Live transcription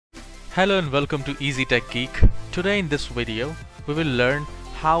Hello and welcome to Easy Tech Geek. Today in this video we will learn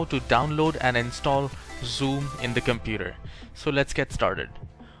how to download and install Zoom in the computer. So let's get started.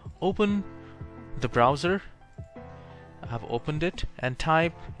 Open the browser. I have opened it and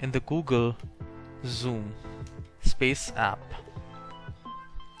type in the Google Zoom space app.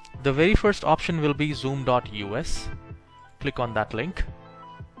 The very first option will be zoom.us. Click on that link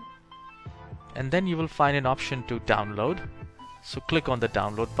and then you will find an option to download. So click on the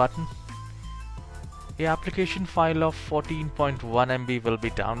download button. The application file of 14.1 MB will be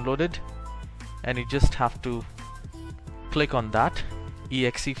downloaded and you just have to click on that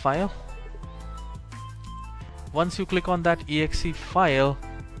exe file. Once you click on that exe file,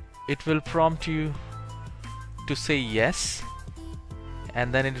 it will prompt you to say yes,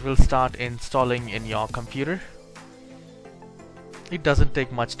 and then it will start installing in your computer. It doesn't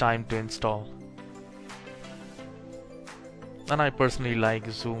take much time to install, and I personally like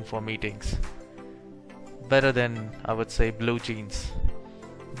Zoom for meetings better than, I would say, Blue Jeans.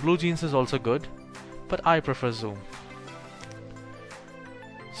 Blue Jeans is also good, but I prefer Zoom.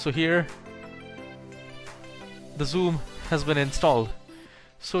 So here the Zoom has been installed.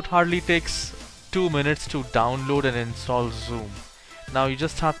 So it hardly takes 2 minutes to download and install Zoom. Now you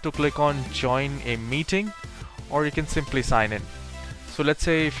just have to click on join a meeting, or you can simply sign in. So let's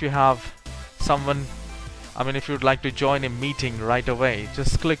say if you have someone, if you'd like to join a meeting right away,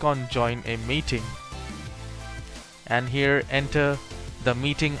 just click on join a meeting and here enter the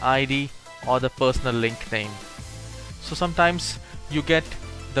meeting ID or the personal link name. So sometimes you get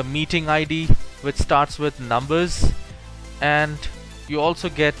the meeting ID which starts with numbers, and you also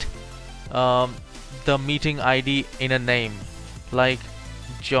get the meeting ID in a name like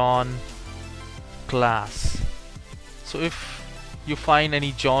John Class. So if you find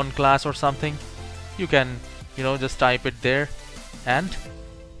any John Class or something, you can just type it there and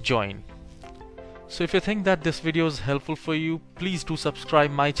join. So if you think that this video is helpful for you, please do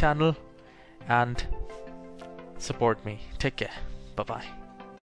subscribe my channel and support me. Take care. Bye bye.